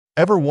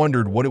Ever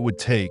wondered what it would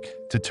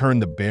take to turn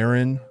the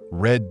barren,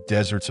 red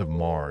deserts of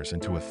Mars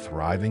into a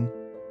thriving,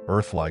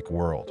 Earth-like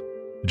world?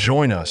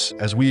 Join us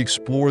as we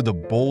explore the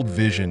bold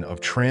vision of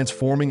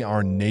transforming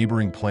our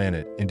neighboring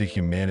planet into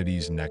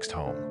humanity's next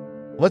home.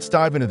 Let's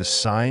dive into the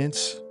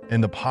science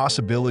and the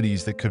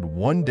possibilities that could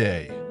one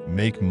day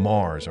make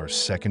Mars our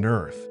second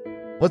Earth.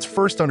 Let's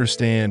first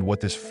understand what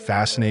this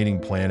fascinating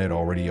planet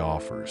already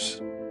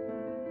offers.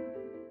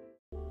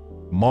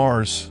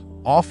 Mars,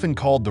 often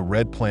called the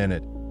Red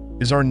Planet,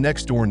 is our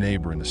next-door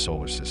neighbor in the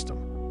solar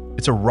system.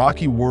 It's a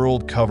rocky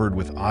world covered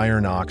with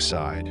iron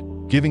oxide,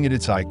 giving it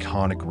its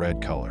iconic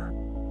red color.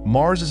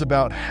 Mars is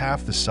about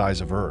half the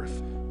size of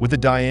Earth, with a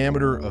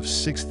diameter of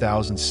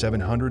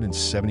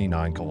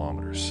 6,779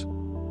 kilometers.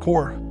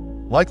 Core,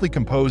 likely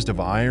composed of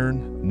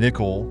iron,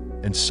 nickel,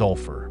 and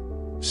sulfur,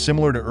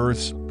 similar to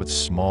Earth's but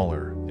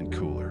smaller and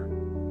cooler.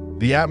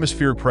 The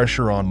atmospheric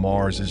pressure on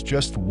Mars is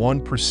just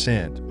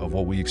 1% of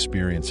what we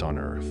experience on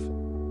Earth.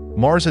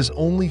 Mars has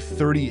only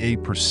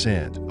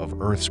 38% of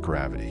Earth's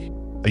gravity.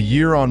 A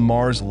year on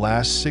Mars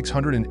lasts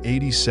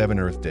 687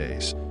 Earth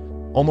days,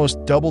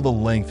 almost double the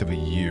length of a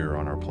year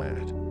on our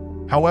planet.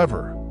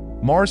 However,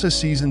 Mars has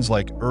seasons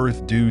like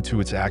Earth due to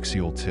its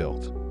axial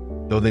tilt,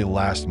 though they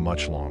last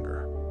much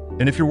longer.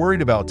 And if you're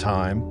worried about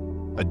time,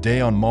 a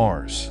day on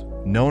Mars,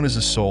 known as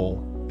a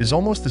sol, is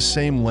almost the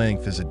same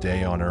length as a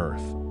day on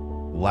Earth,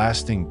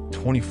 lasting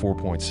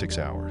 24.6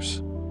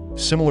 hours.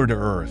 Similar to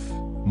Earth,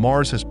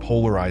 Mars has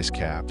polar ice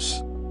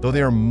caps, though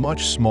they are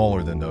much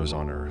smaller than those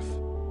on Earth.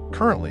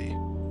 Currently,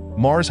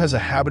 Mars has a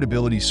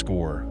habitability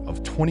score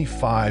of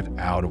 25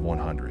 out of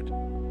 100.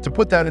 To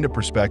put that into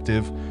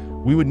perspective,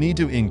 we would need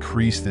to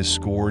increase this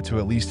score to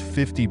at least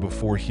 50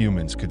 before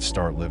humans could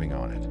start living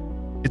on it.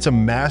 It's a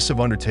massive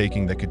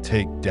undertaking that could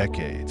take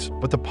decades,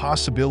 but the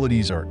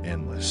possibilities are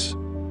endless.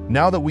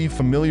 Now that we've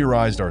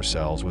familiarized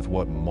ourselves with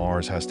what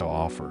Mars has to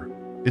offer,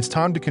 it's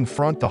time to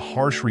confront the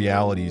harsh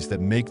realities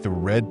that make the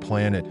Red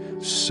Planet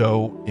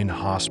so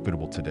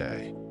inhospitable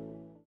today.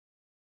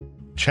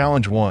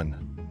 Challenge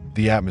 1.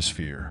 The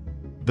atmosphere.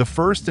 The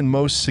first and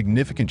most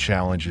significant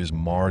challenge is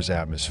Mars'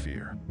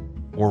 atmosphere,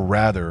 or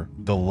rather,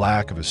 the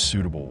lack of a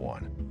suitable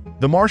one.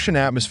 The Martian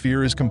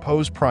atmosphere is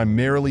composed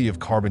primarily of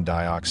carbon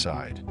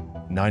dioxide,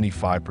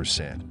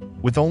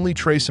 95%, with only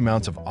trace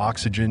amounts of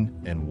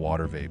oxygen and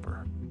water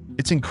vapor.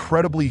 It's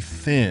incredibly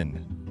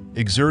thin,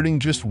 exerting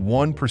just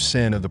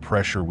 1% of the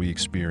pressure we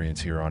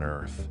experience here on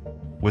Earth.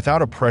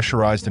 Without a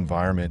pressurized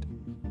environment,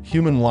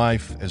 human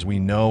life as we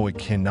know it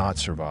cannot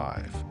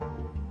survive.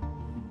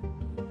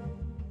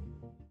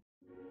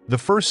 The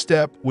first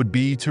step would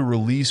be to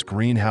release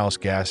greenhouse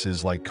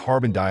gases like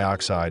carbon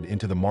dioxide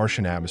into the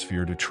Martian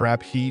atmosphere to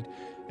trap heat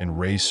and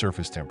raise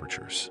surface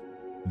temperatures.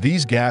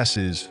 These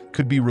gases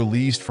could be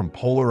released from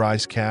polar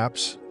ice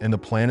caps and the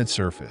planet's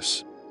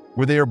surface,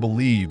 where they are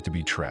believed to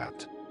be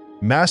trapped.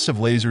 Massive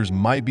lasers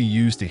might be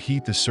used to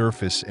heat the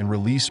surface and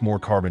release more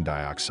carbon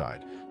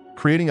dioxide,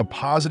 creating a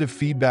positive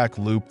feedback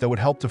loop that would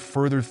help to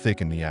further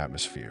thicken the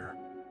atmosphere.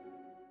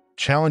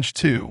 Challenge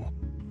 2.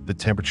 The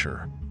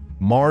temperature.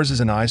 Mars is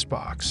an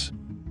icebox.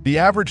 The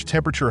average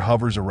temperature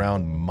hovers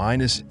around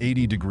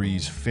 -80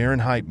 degrees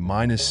Fahrenheit,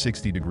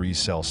 -60 degrees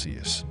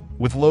Celsius,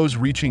 with lows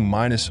reaching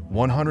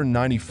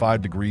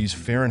 -195 degrees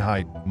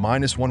Fahrenheit,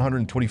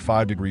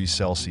 -125 degrees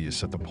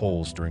Celsius at the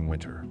poles during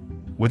winter.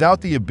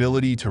 Without the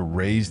ability to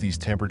raise these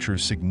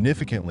temperatures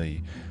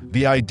significantly,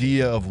 the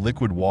idea of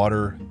liquid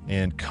water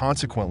and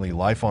consequently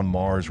life on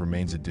Mars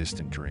remains a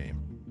distant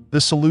dream. The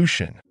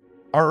solution.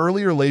 Our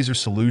earlier laser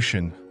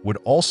solution would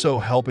also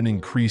help in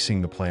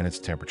increasing the planet's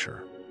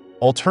temperature.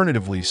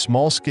 Alternatively,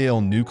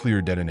 small-scale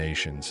nuclear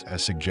detonations,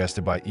 as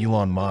suggested by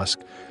Elon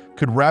Musk,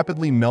 could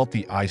rapidly melt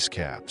the ice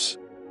caps,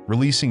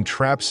 releasing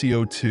trapped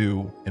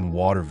CO2 and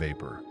water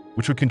vapor,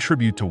 which would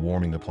contribute to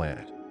warming the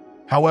planet.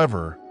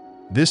 However,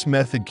 this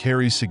method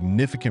carries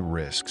significant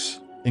risks,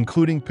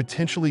 including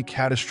potentially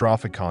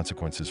catastrophic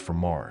consequences for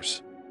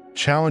Mars.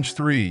 Challenge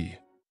 3.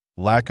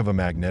 Lack of a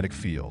magnetic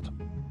field.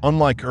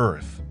 Unlike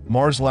Earth,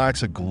 Mars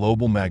lacks a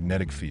global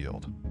magnetic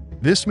field.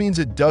 This means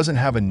it doesn't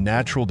have a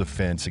natural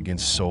defense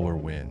against solar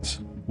winds,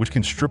 which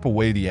can strip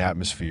away the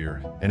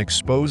atmosphere and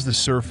expose the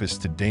surface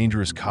to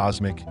dangerous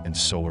cosmic and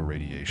solar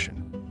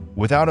radiation.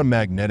 Without a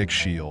magnetic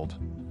shield,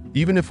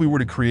 even if we were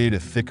to create a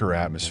thicker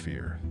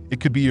atmosphere,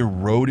 it could be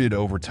eroded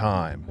over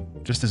time,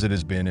 just as it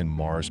has been in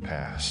Mars'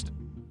 past.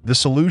 The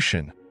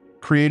solution: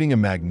 creating a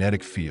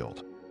magnetic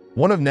field.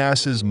 One of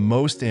NASA's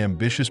most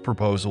ambitious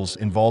proposals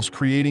involves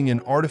creating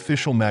an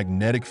artificial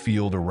magnetic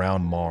field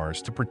around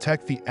Mars to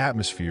protect the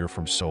atmosphere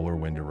from solar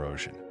wind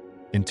erosion.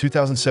 In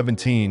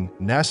 2017,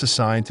 NASA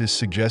scientists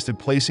suggested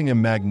placing a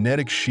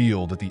magnetic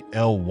shield at the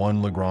L1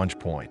 Lagrange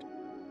point,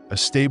 a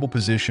stable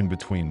position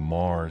between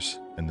Mars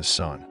and the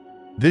Sun.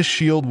 This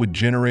shield would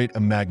generate a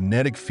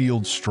magnetic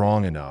field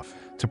strong enough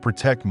to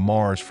protect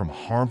Mars from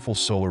harmful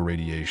solar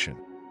radiation,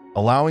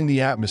 allowing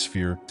the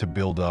atmosphere to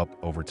build up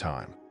over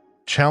time.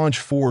 Challenge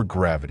 4.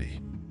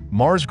 Gravity.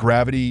 Mars'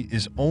 gravity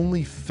is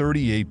only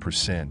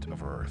 38%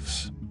 of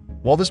Earth's.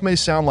 While this may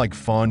sound like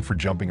fun for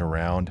jumping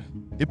around,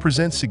 it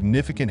presents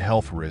significant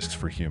health risks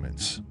for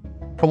humans.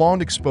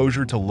 Prolonged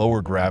exposure to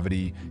lower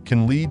gravity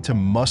can lead to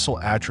muscle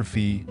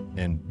atrophy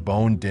and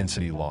bone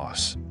density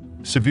loss,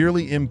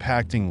 severely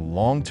impacting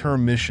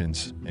long-term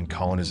missions and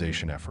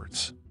colonization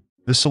efforts.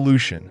 The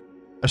solution: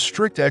 a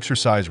strict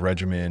exercise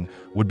regimen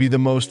would be the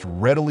most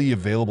readily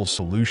available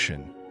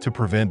solution to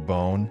prevent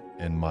bone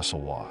and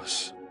muscle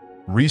loss.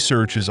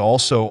 Research is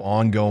also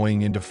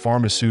ongoing into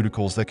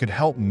pharmaceuticals that could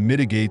help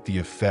mitigate the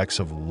effects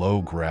of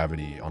low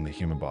gravity on the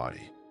human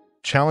body.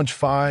 Challenge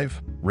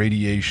 5: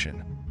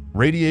 radiation.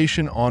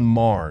 Radiation on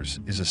Mars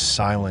is a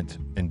silent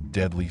and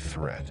deadly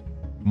threat.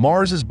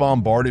 Mars is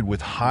bombarded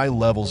with high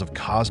levels of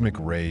cosmic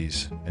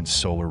rays and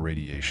solar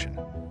radiation.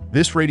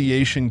 This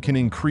radiation can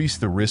increase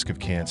the risk of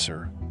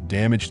cancer,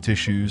 damage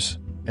tissues,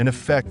 and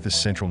affect the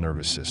central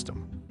nervous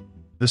system.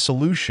 The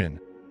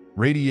solution: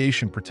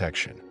 radiation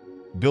protection.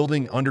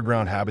 Building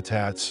underground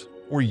habitats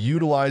or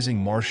utilizing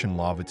Martian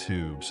lava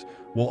tubes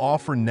will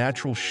offer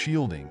natural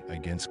shielding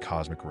against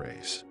cosmic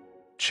rays.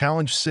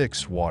 Challenge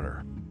 6: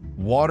 water.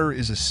 Water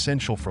is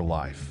essential for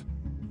life,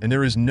 and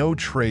there is no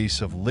trace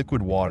of liquid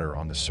water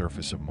on the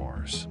surface of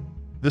Mars.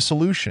 The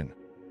solution: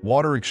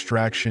 water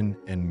extraction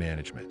and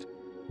management.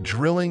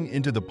 Drilling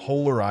into the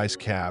polar ice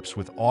caps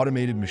with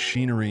automated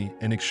machinery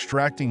and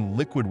extracting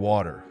liquid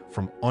water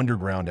from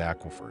underground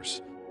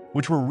aquifers,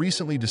 which were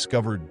recently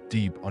discovered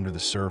deep under the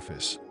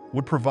surface,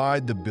 would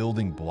provide the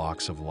building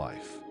blocks of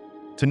life.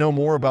 To know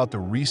more about the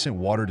recent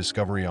water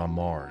discovery on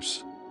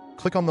Mars,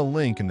 click on the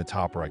link in the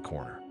top right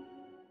corner.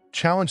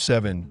 Challenge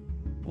 7: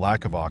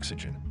 lack of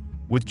oxygen.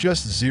 With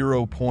just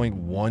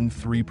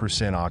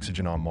 0.13%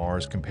 oxygen on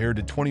Mars compared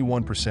to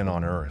 21%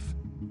 on Earth,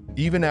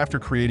 even after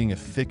creating a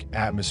thick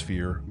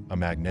atmosphere, a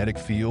magnetic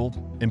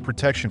field, and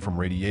protection from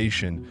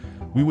radiation,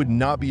 we would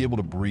not be able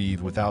to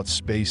breathe without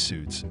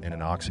spacesuits and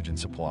an oxygen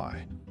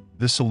supply.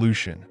 The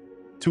solution: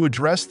 to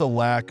address the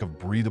lack of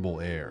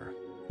breathable air,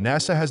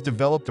 NASA has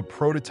developed a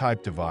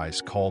prototype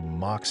device called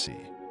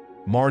MOXIE,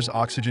 Mars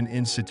Oxygen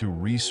In Situ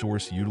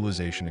Resource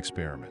Utilization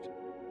Experiment.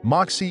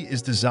 MOXIE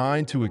is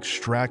designed to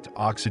extract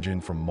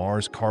oxygen from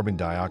Mars' carbon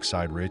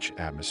dioxide-rich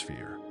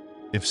atmosphere.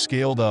 If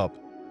scaled up,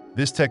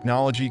 this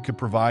technology could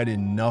provide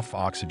enough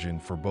oxygen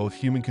for both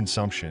human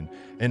consumption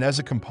and as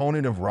a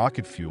component of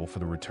rocket fuel for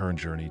the return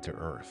journey to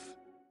Earth.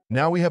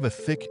 Now we have a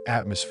thick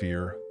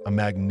atmosphere, a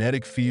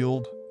magnetic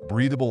field,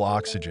 breathable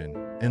oxygen,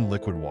 and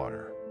liquid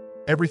water.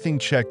 Everything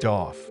checked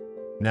off.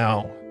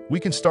 Now, we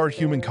can start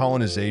human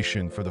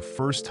colonization for the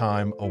first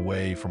time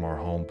away from our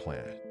home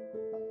planet.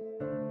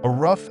 A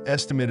rough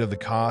estimate of the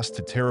cost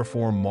to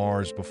terraform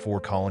Mars before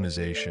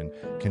colonization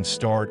can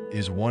start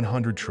is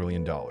 $100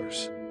 trillion.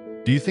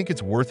 Do you think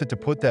it's worth it to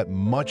put that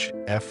much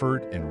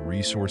effort and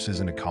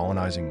resources into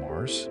colonizing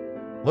Mars?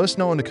 Let us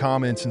know in the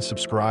comments and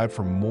subscribe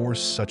for more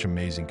such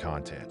amazing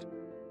content.